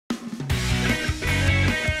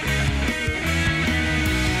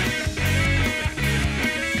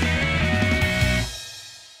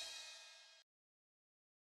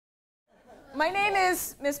My name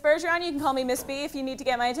is Miss Bergeron. You can call me Miss B if you need to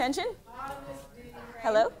get my attention.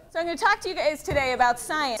 Hello. So I'm going to talk to you guys today about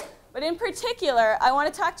science. But in particular, I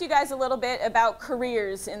want to talk to you guys a little bit about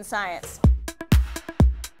careers in science.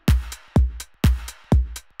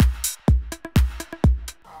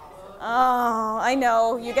 Oh, I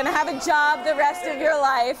know. You're going to have a job the rest of your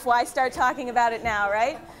life. Why start talking about it now,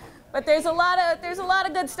 right? But there's a lot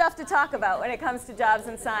of good stuff to talk about when it comes to jobs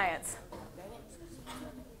in science.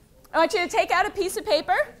 I want you to take out a piece of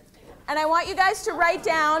paper, and I want you guys to write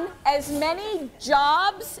down as many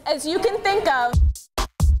jobs as you can think of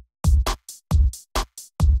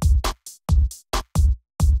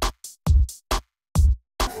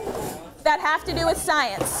that have to do with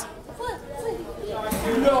science.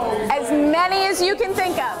 As many as you can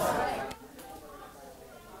think of.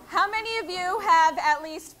 How many of you have at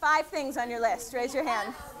least 5 things on your list? Raise your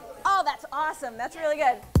hand. Oh, that's awesome. That's really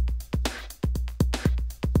good.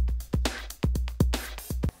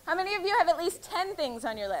 How many of you have at least 10 things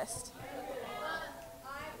on your list?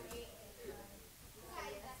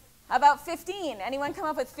 How about 15? Anyone come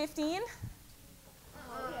up with 15?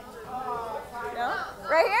 No?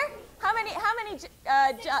 Right here? How many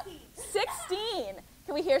jobs? 16.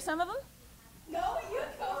 Can we hear some of them? No, you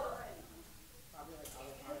go.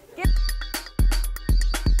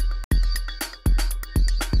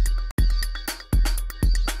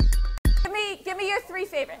 Give me your 3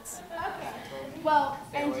 favorites. Okay. Well,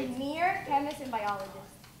 engineer, chemist, and biologist.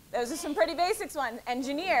 Those are some pretty basics ones.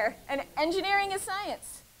 Engineer. And engineering is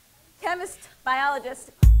science. Chemist,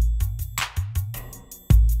 biologist.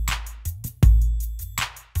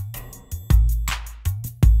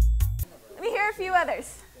 Let me hear a few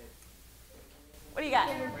others. What do you got?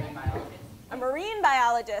 A marine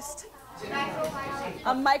biologist.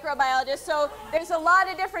 A microbiologist. So there's a lot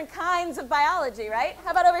of different kinds of biology, right?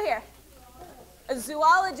 How about over here? A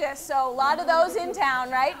zoologist. So a lot of those in town,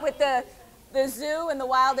 right? With the zoo and the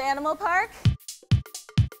wild animal park.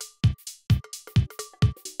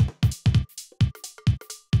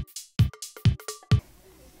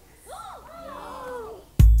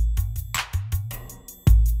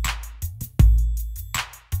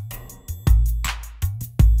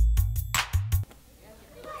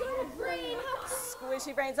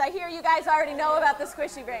 Squishy brains. I hear you guys already know about the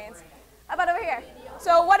squishy brains. How about over here?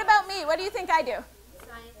 So what about me? What do you think I do?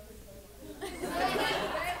 Science.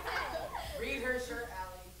 Read her shirt,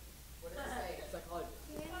 Allie. What does it say? Psychology.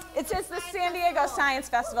 It says the San Diego Science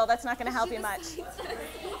Festival. That's not going to help you much.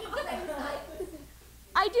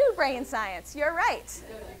 I do brain science. You're right.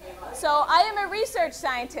 So I am a research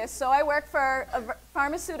scientist. So I work for a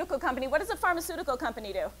pharmaceutical company. What does a pharmaceutical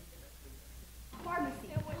company do? Pharmacy.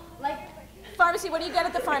 Pharmacy, what do you get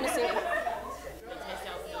at the pharmacy? Test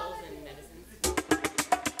out pills and medicines.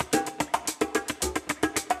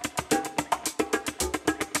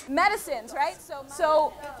 Medicines, right?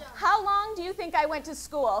 So how long do you think I went to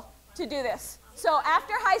school to do this? So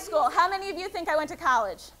after high school, how many of you think I went to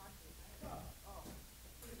college?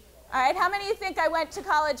 All right, how many of you think I went to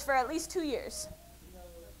college for at least 2 years?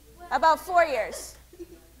 How about 4 years?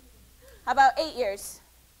 How about 8 years?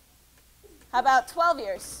 How about 12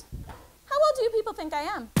 years? How old do you people think I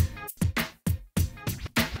am?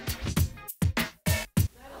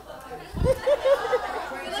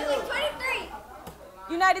 You look like 23.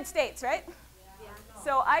 United States, right? Yeah.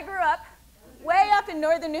 So I grew up way up in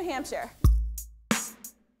northern New Hampshire.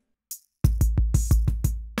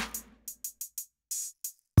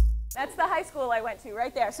 That's the high school I went to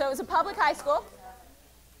right there. So it was a public high school.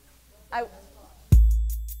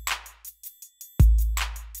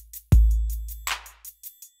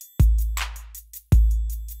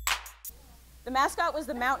 The mascot was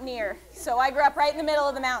the Mountaineer, so I grew up right in the middle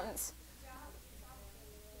of the mountains.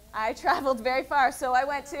 I traveled very far, so I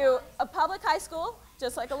went to a public high school,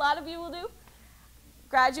 just like a lot of you will do,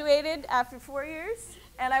 graduated after 4 years,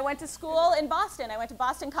 and I went to school in Boston. I went to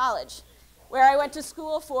Boston College, where I went to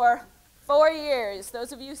school for 4 years.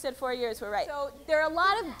 Those of you who said 4 years were right. So there are a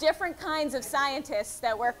lot of different kinds of scientists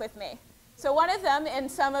that work with me. So one of them, and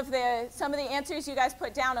some of the answers you guys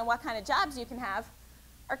put down on what kind of jobs you can have,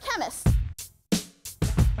 are chemists.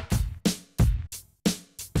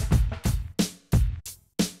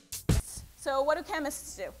 So what do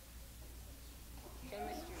chemists do?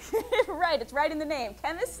 Chemistry. Right, it's right in the name.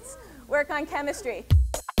 Chemists work on chemistry.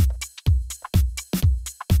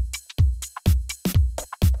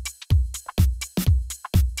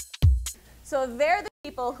 So they're the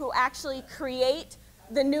people who actually create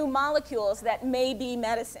the new molecules that may be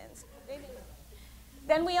medicines.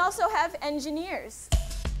 Then we also have engineers.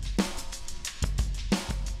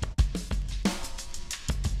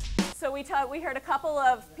 So we heard a couple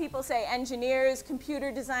of people say engineers,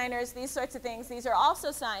 computer designers, these sorts of things. These are also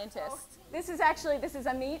scientists. This is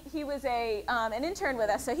Amit. He was an intern with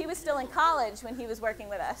us, so he was still in college when he was working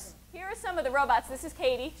with us. Here are some of the robots. This is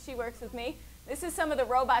Katie. She works with me. This is some of the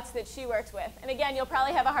robots that she works with. And again, you'll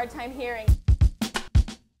probably have a hard time hearing.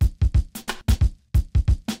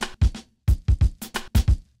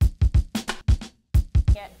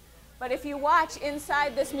 But if you watch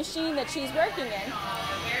inside this machine that she's working in,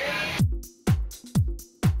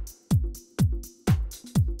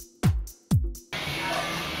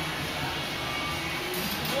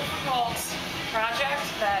 difficult project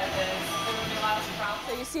that is going to be a lot of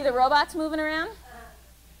problems. so you see the robots moving around?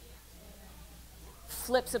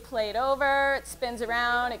 Flips a plate over, it spins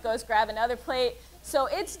around, it goes grab another plate. So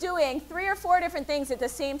it's doing 3 or 4 different things at the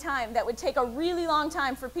same time that would take a really long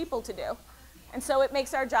time for people to do. And so it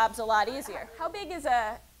makes our jobs a lot easier. How big is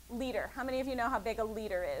a liter? How many of you know how big a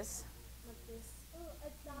liter is?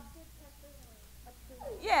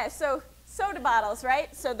 Yeah, so soda bottles,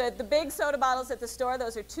 right? So the big soda bottles at the store,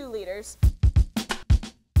 those are 2 liters.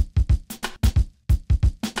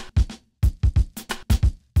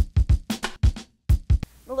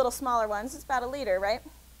 The little smaller ones, it's about a liter, right?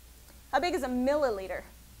 How big is a milliliter?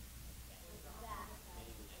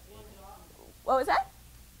 What was that?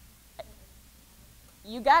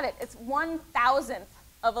 You got it. It's 1,000th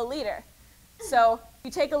of a liter. So you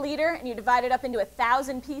take a liter and you divide it up into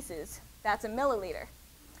 1,000 pieces. That's a milliliter.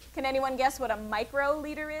 Can anyone guess what a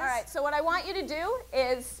microliter is? All right, so what I want you to do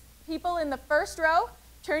is, people in the first row,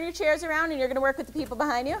 turn your chairs around and you're going to work with the people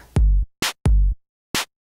behind you.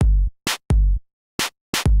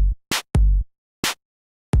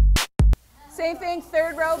 Same thing,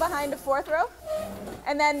 third row behind the fourth row.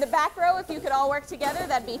 And then the back row, if you could all work together,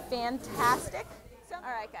 that'd be fantastic. All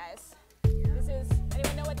right, guys.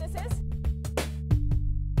 Anyone know what this is?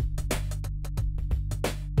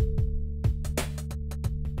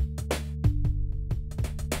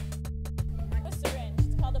 A syringe.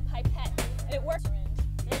 It's called a pipette. And it works.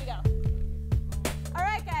 There you go. All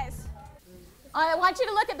right, guys. I want you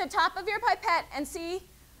to look at the top of your pipette and see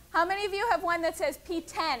how many of you have one that says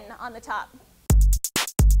P10 on the top.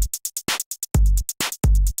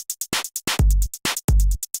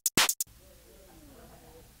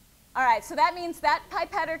 All right, so that means that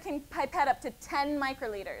pipetter can pipette up to 10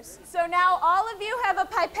 microliters. So now all of you have a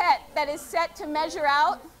pipette that is set to measure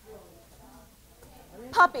out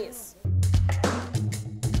puppies.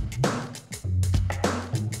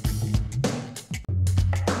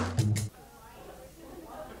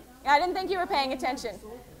 Yeah, I didn't think you were paying attention.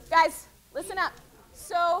 Guys, listen up.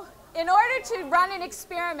 So in order to run an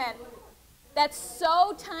experiment that's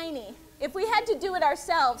so tiny, if we had to do it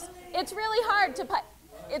ourselves, it's really hard to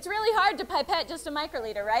pipette just a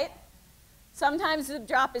microliter, right? Sometimes the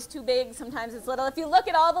drop is too big, sometimes it's little. If you look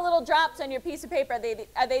at all the little drops on your piece of paper, are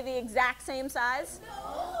they the exact same size?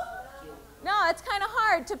 No, it's kind of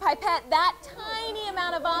hard to pipette that tiny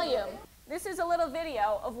amount of volume. This is a little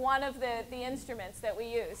video of one of the instruments that we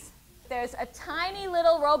use. There's a tiny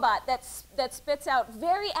little robot that spits out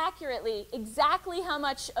very accurately exactly how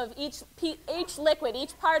much of each liquid,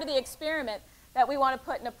 each part of the experiment that we want to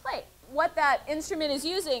put in a plate. What that instrument is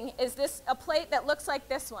using is a plate that looks like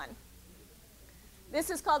this one. This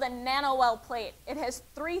is called a nanowell plate. It has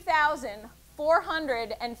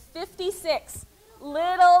 3,456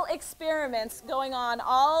 little experiments going on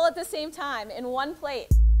all at the same time in one plate.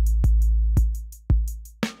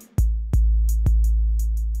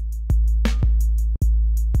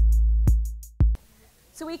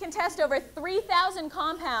 So we can test over 3,000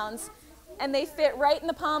 compounds, and they fit right in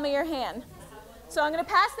the palm of your hand. So I'm going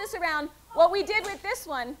to pass this around. What we did with this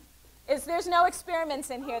one is there's no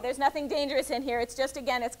experiments in here. There's nothing dangerous in here. It's just,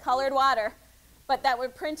 again, it's colored water, but that were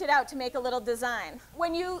printed out to make a little design.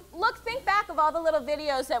 When you think back of all the little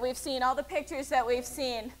videos that we've seen, all the pictures that we've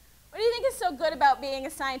seen, what do you think is so good about being a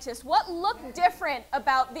scientist? What looked different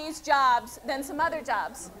about these jobs than some other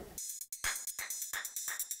jobs?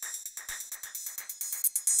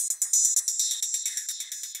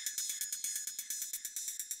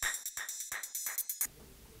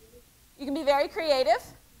 You can be very creative.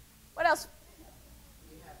 What else?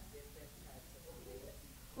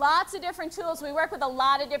 Lots of different tools. We work with a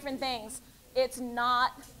lot of different things. It's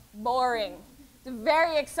not boring. It's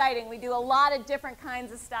very exciting. We do a lot of different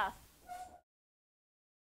kinds of stuff.